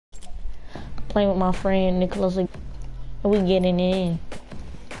playing with my friend Nicholas. Like, we getting in.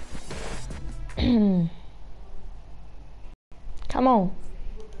 Come on.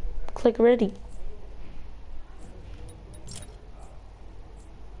 Click ready.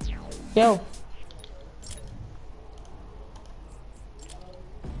 Yo.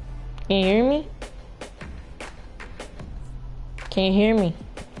 Can you hear me? Can you hear me?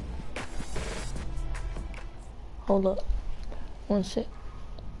 Hold up. One sec.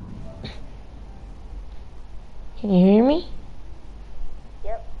 Can you hear me?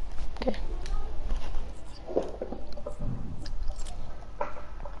 Yep. Okay.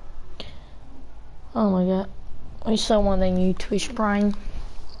 Oh my god. I saw one of the new Twitch Prime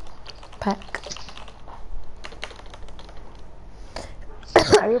pack.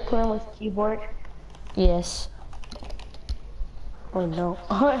 Are you playing with keyboard? Yes. Oh no.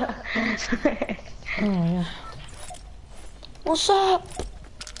 Oh yeah. What's up?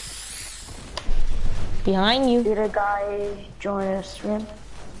 Behind you. Did a guy join a stream?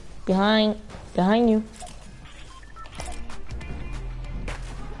 Behind you.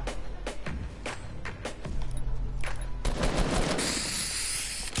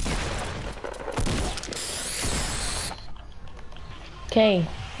 Okay,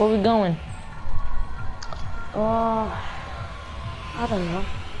 where we going? I don't know.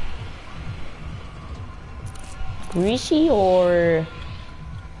 Greasy or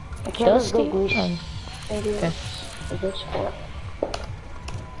Okay, let's go dusty? Greece. Okay. A good sport.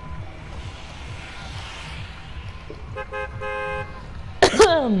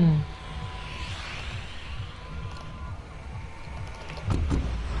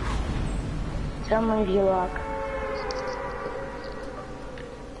 Tell me if you lock.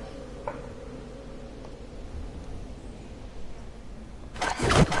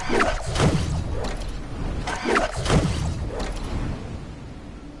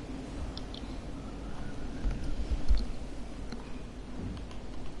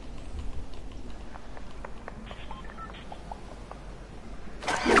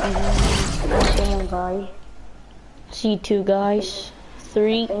 Guy. See two guys.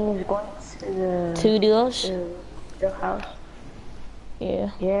 Three. I think he's going to the... Two duos. The house.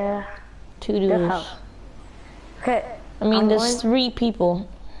 Yeah. Yeah. Two The duos. house. Okay. I mean, I'm there's going... 3 people.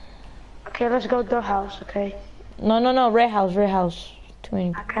 Okay, let's go to the house, okay? No. Red house. Too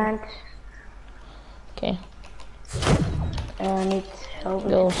many I people. can't. Okay. I need help.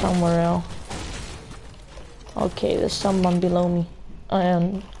 Go somewhere else. Okay, there's someone below me.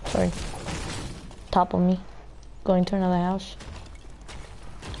 Sorry. Top of me. Going to another house.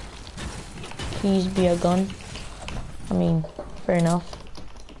 Please be a gun. I mean, fair enough.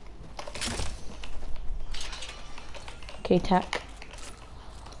 Okay, tack.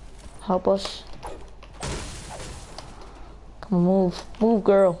 Help us. Come on, move. Move,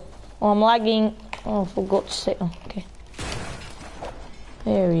 girl. Oh, I'm lagging. Oh, for God's sake. Oh, okay.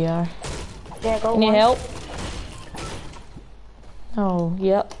 There we are. Yeah, go Need on. help? Oh,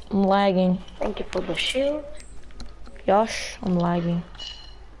 yep. I'm lagging. Thank you for the shield. Gosh, I'm lagging.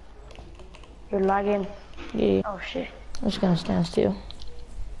 You're lagging. Yeah. Oh shit. I'm just gonna stand still.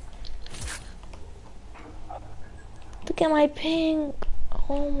 Look at my ping.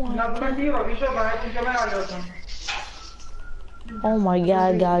 Oh my god. Oh my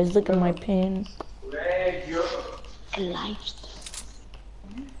god, guys, look at my ping. Life.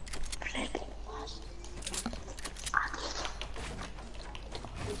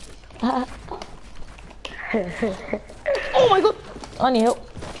 Oh my god. I need help.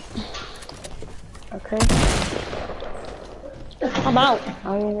 Okay. I'm out.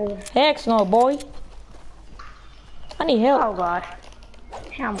 Heck no, boy. I need help. Oh god.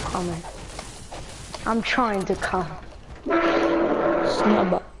 Yeah, I'm coming. I'm trying to come.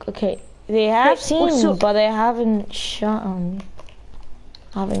 Snubbuck. Okay. They have seen me, but they haven't shot on me.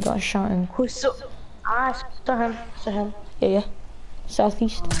 I haven't got shot in. Who's so? Ah, to him. To him. Yeah.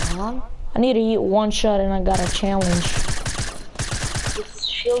 Southeast. I need to hit 1 shot and I got a challenge. It's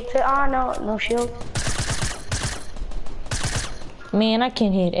shielded. Ah, no, no shield. Man, I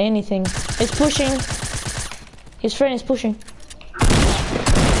can't hit anything. It's pushing. His friend is pushing.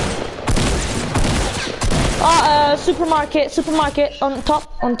 Supermarket on top.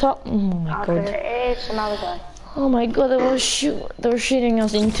 Oh my god. Okay, it's another guy. Oh my god, they were shooting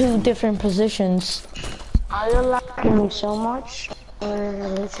us in 2 different positions. Are you liking me so much? Or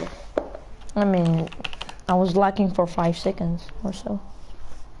is it? I mean, I was lacking for 5 seconds or so.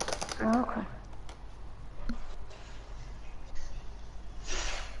 Okay.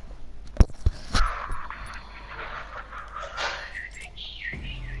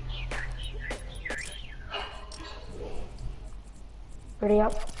 Ready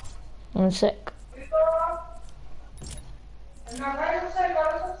up? One sec.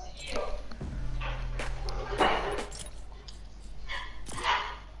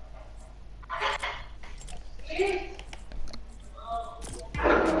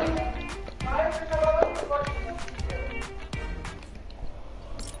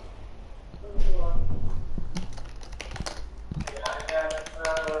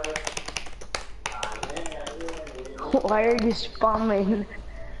 Why are you spamming?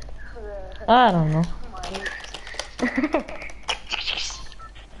 I don't know.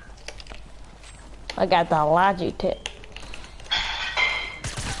 I got the logic tip.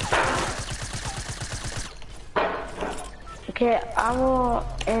 Okay, I will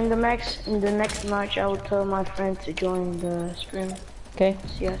in the next match I will tell my friend to join the stream. Okay.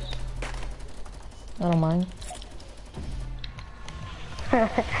 Yes. I don't mind.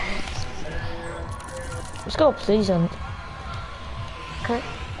 Let's go season. Okay.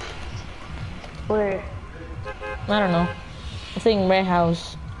 Where? I don't know. I think Red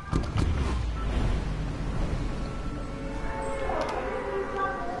House.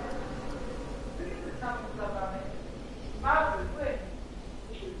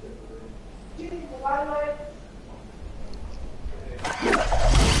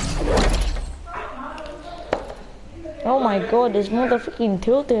 Oh my god, this motherfucking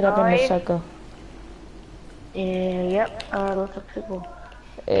tilted up in the sucker. Yeah, yep, lots of people.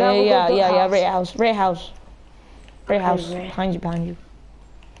 Yeah, Red House. Okay, Behind you.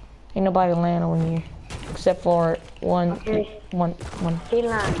 Ain't nobody land on here. Except for one. He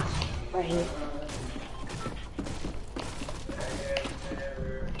lands right here.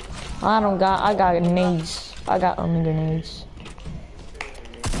 I got grenades. I got only grenades.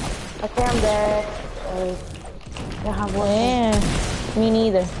 Okay, I'm dead. Don't have one. Yeah, me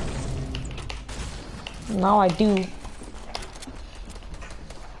neither. Now I do.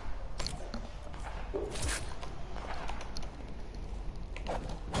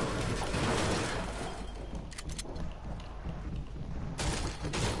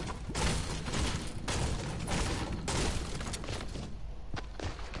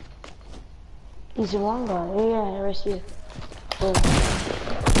 He's one guy. Yeah, I rest you. Oh.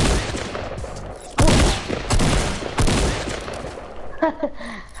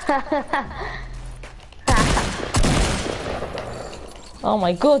 Oh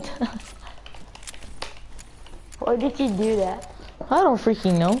my god. Why did you do that? I don't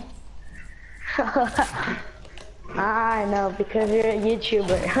freaking know. I know, because you're a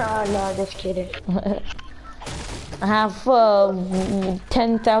YouTuber. Oh no, just kidding. I have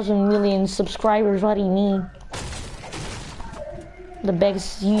 10,000 million subscribers. What do you mean? The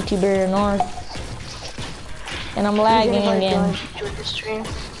biggest YouTuber on earth. And I'm lagging again. Join the stream.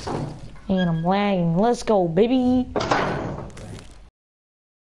 And I'm lagging. Let's go, baby.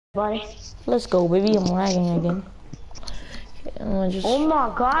 Bye. Let's go, baby. I'm lagging again. Okay, Oh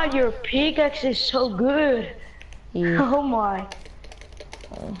my god, your pickaxe is so good. Yeah. Oh my.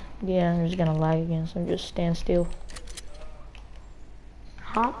 Yeah, I'm just gonna lag again, so just stand still.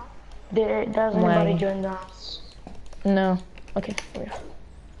 Huh? Does anybody join us? No. Okay, here we go.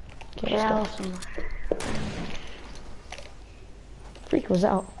 Okay, Yeah, let's go. Freak was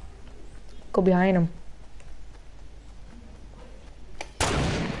out. Go behind him.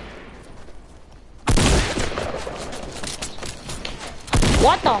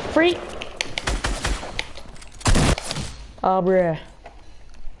 What the freak? Oh, bruh.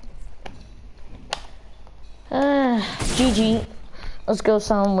 GG. Let's go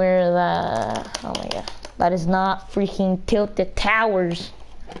somewhere that, oh my god, that is not freaking tilted towers.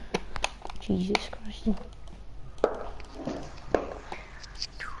 Jesus Christ.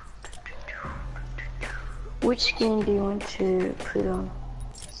 Which skin do you want to put on?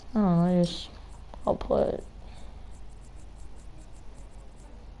 I don't know, I'll put,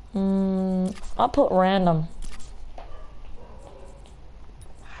 I'll put random.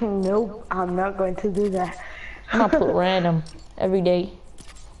 Nope, I'm not going to do that. I'm gonna put random every day.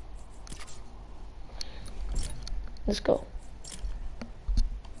 Let's go.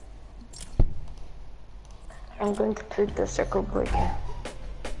 I'm going to put the circle breaker.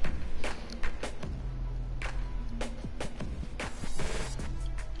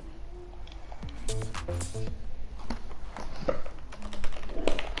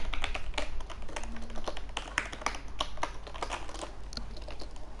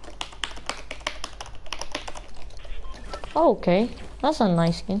 Oh, okay, that's a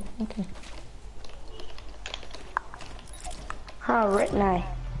nice skin. Okay. Right now.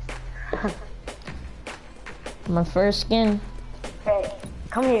 My first skin. Hey,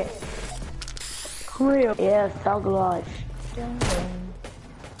 come here. Come here. Yes, dog life.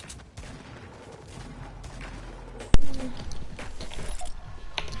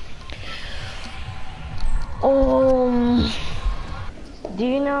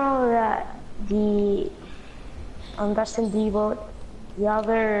 that's in Devo. The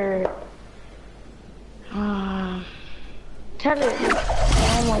other, tell it.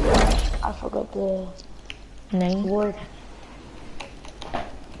 Oh my gosh, I forgot the Name? word.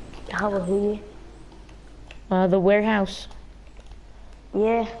 How about he? The warehouse.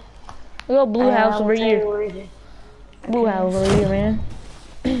 Yeah. We got blue house over here. Blue Okay. house over here, man.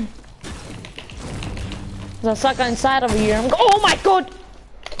 There's a sucker inside over here. Oh my god!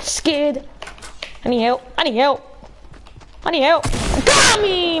 Scared. I need help. I need help. I need help. Got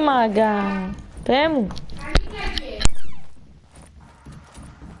me, my god. Damn.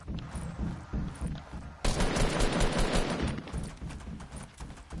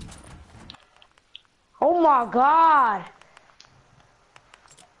 Oh my god!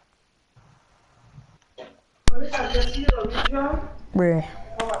 Bruh.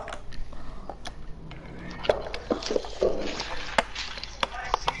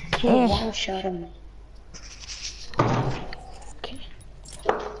 Can't one shot him. Okay.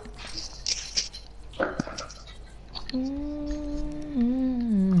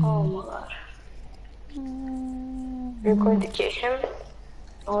 Oh my god. You're going to kick him?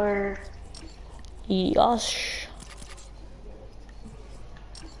 Or... Yes.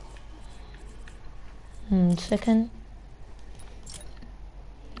 Second.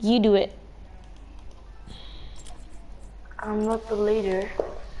 You do it. I'm not the leader.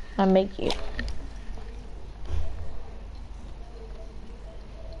 I make you.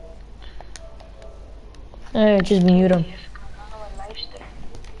 Just mute him.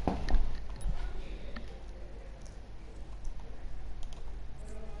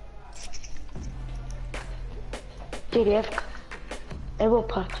 TDF. I will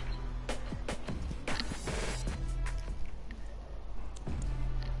put.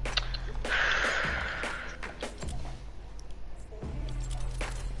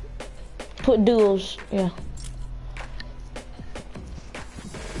 Put duels, yeah.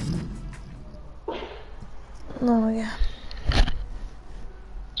 Oh yeah.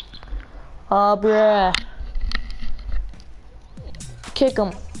 Oh bruh. Kick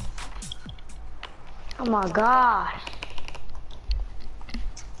him. Oh my god.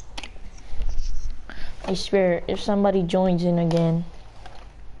 I swear, if somebody joins in again.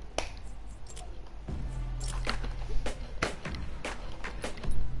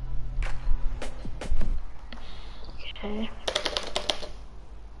 Okay.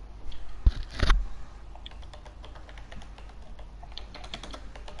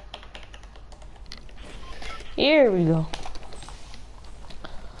 Here we go.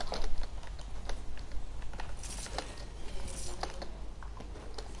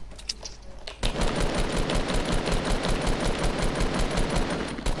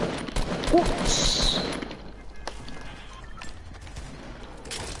 Whoops.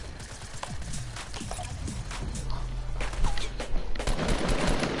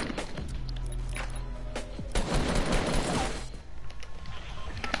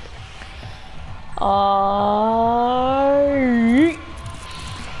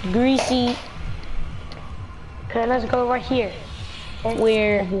 Greasy. Okay, let's go right here.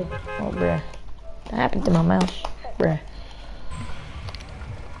 Where? Right here. Oh, bruh. That happened to my mouse. Bruh.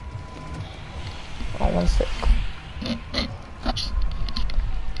 Oh, 1 sec.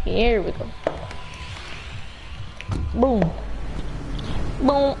 Here we go. Boom.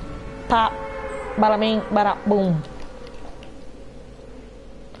 Boom. Pop. Bada bing. Bada boom.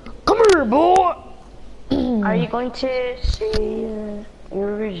 Come here, boy. Are you going to see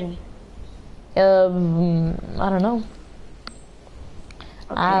Eurovision? I don't know.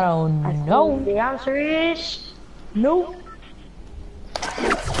 Okay. I don't I think know. the answer is No.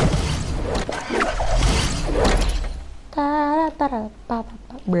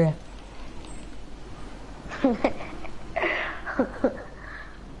 Bruh.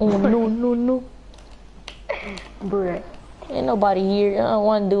 Oh no no no. Bruh. Ain't nobody here. I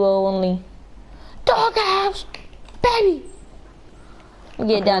want duo only. Doghouse, baby.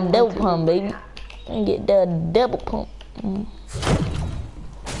 Get that double pump, baby. Get that double pump.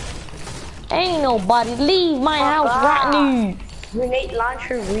 Ain't nobody leave my house right now. Grenade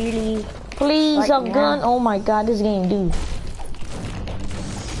launcher really. Please, Right a gun. now. Oh my god, this game, dude.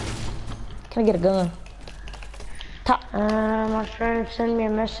 Can I get a gun? Top. My friend sent me a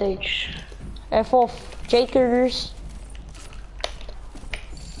message. F off, Jakers.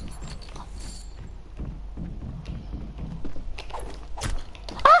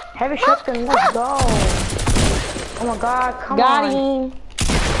 Heavy shotgun, let's go. Oh my god, come Got on. him.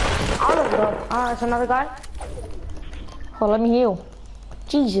 Oh, let's go. It's another guy. Oh, let me heal.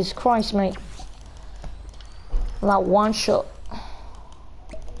 Jesus Christ, mate. Like one shot.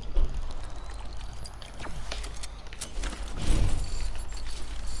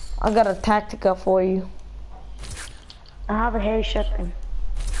 I got a tactica for you. I have a heavy shotgun.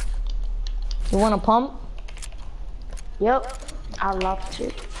 You want a pump? Yep, I love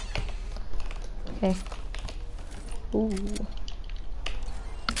to. Okay. Ooh.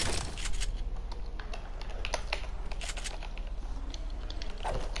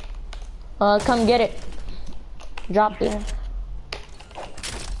 Come get it. Drop it.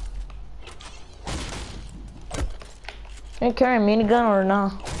 Can you carry a minigun or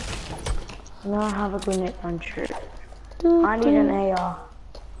no? No, I have a grenade launcher. I need an AR.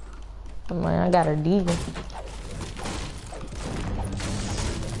 Oh man, I got a deagle.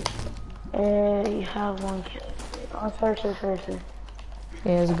 You have one kill. Oh, first. Yeah,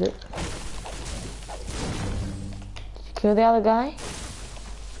 it's good. Did you kill the other guy?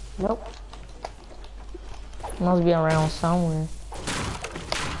 Nope. Must be around somewhere.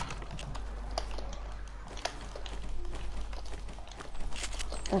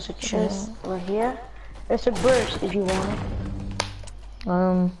 There's a chest right here. There's a burst if you want it.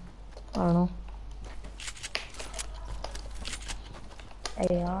 I don't know.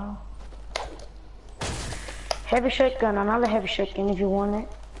 AR. Heavy shotgun, another heavy shotgun if you want it.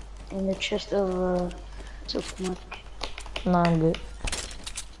 In the chest of smoke. No, I'm good.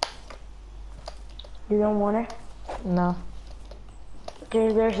 You don't want it? No.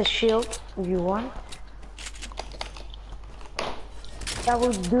 Okay, there's a shield if you want.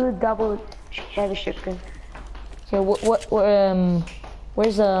 Double heavy shotgun. Okay,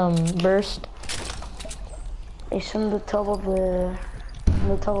 where's burst? It's on the top of this.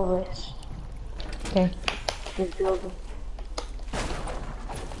 Okay. This building.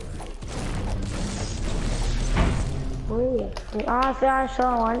 Wait, I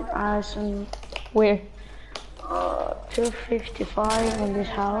saw one. I saw Where? 255 in this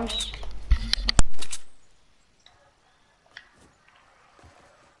house.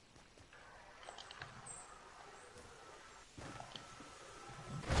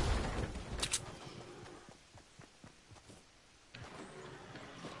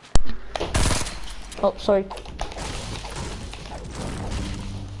 Oh, sorry.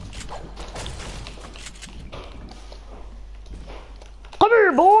 Come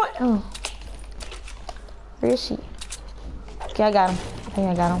here, boy! Oh. Where is he? Okay, I got him. I think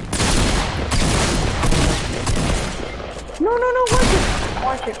I got him. No,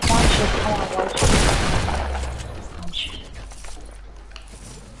 watch it. Come on, watch it.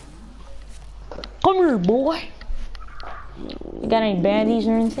 Come here, boy! You got any bandies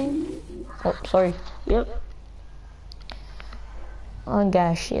or anything? Oh, sorry. Yep. I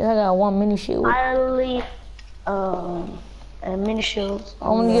got shit. I got one mini shield. I leave a mini shield.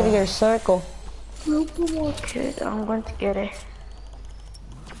 I'm gonna get your circle. Nope, okay, I'm going to get it.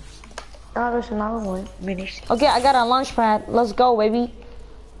 Oh, there's another one. Mini shield. Okay, I got a launch pad. Let's go, baby.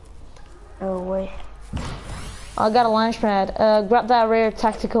 Oh, wait. I got a launch pad. Grab that rare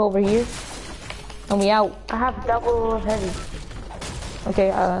tactical over here. And we out. I have double heavy.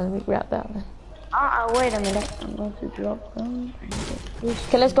 Okay, let me grab that one. Wait a minute. I'm going to drop them.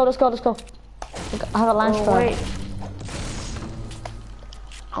 Okay, let's go. I have a launch pad. Wait.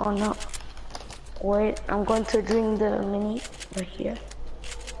 Oh no. Wait, I'm going to drink the mini right here.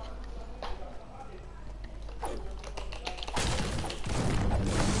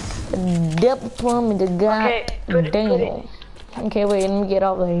 Double plum in the guy. Okay, Damn. Okay, wait, let me get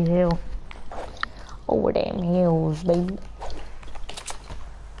off the hill. Over damn hills, baby.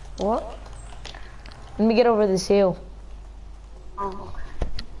 What? Let me get over this hill. Oh.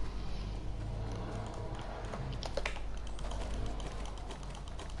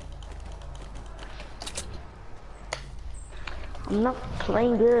 I'm not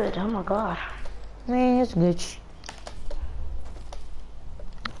playing good. Oh my god. Man, it's good.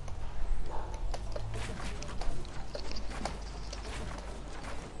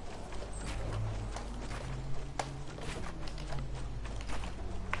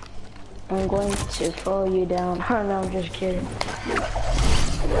 I'm going to follow you down. Oh no, I'm just kidding.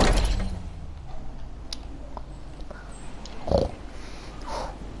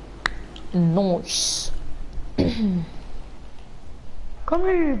 Nice. Come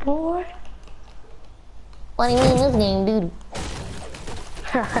here, boy. What do you mean this game, dude?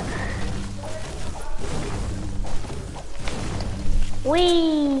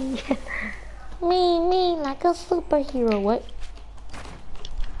 Wee. me, like a superhero. What?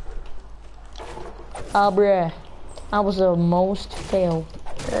 Bruh. I was the most failed.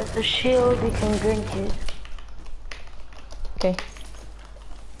 There's a shield, you can drink it. Okay.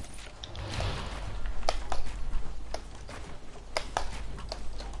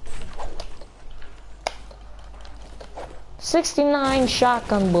 69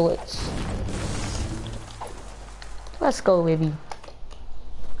 shotgun bullets. Let's go, baby.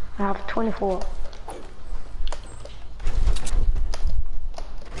 I have 24.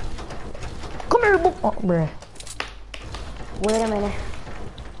 Come here, boy. Oh, bruh. Wait a minute.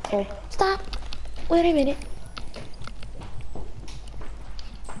 Okay. Stop. Wait a minute.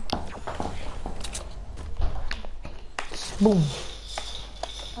 Boom.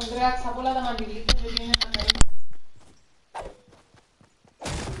 Andrea, sabola da mandiglito che viene magari.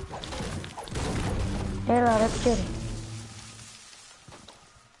 La rapture.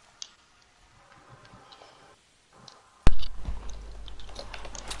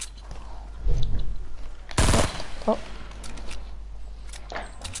 Oh.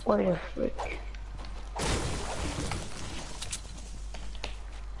 What the frick?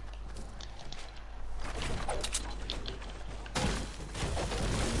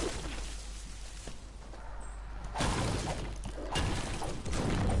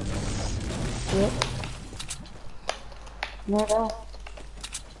 Yep. No.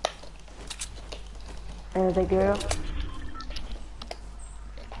 The girl.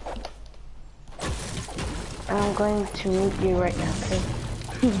 I'm going to meet you right now, okay?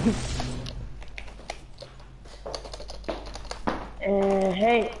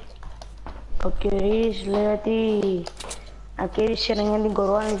 Hey. Okay, Slati. Aquele serangan di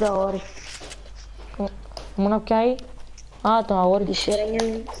goruan itu ori. Mana kaya? Ah, tu awal. Di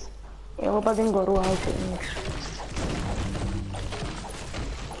serangan. Eu vou fazer goruan itu.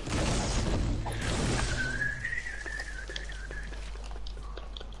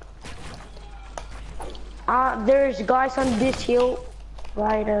 There's guys on this hill,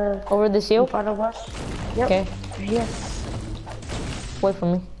 right Over this hill? in front of us. Yep. Okay. Here. Wait for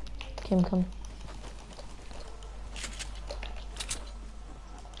me. Okay, I'm coming.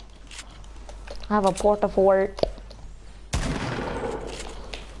 I have a porta fort.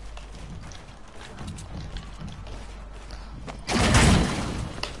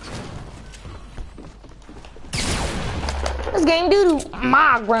 This game do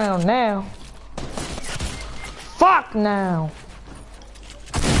my ground now. Fuck now.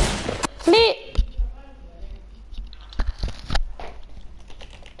 Flip.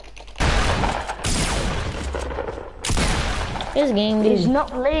 This game It's is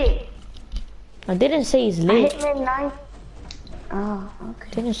not lit. I didn't say it's I lit. hit me 9. Oh, okay.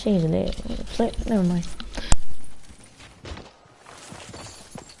 Didn't say it's lit. Flip. Never mind.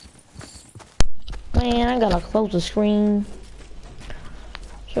 Man, I gotta close the screen.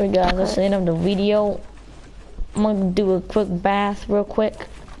 Sorry guys, that's the end of the video. I'm gonna do a quick bath real quick.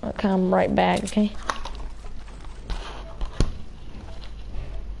 I'll come right back, okay?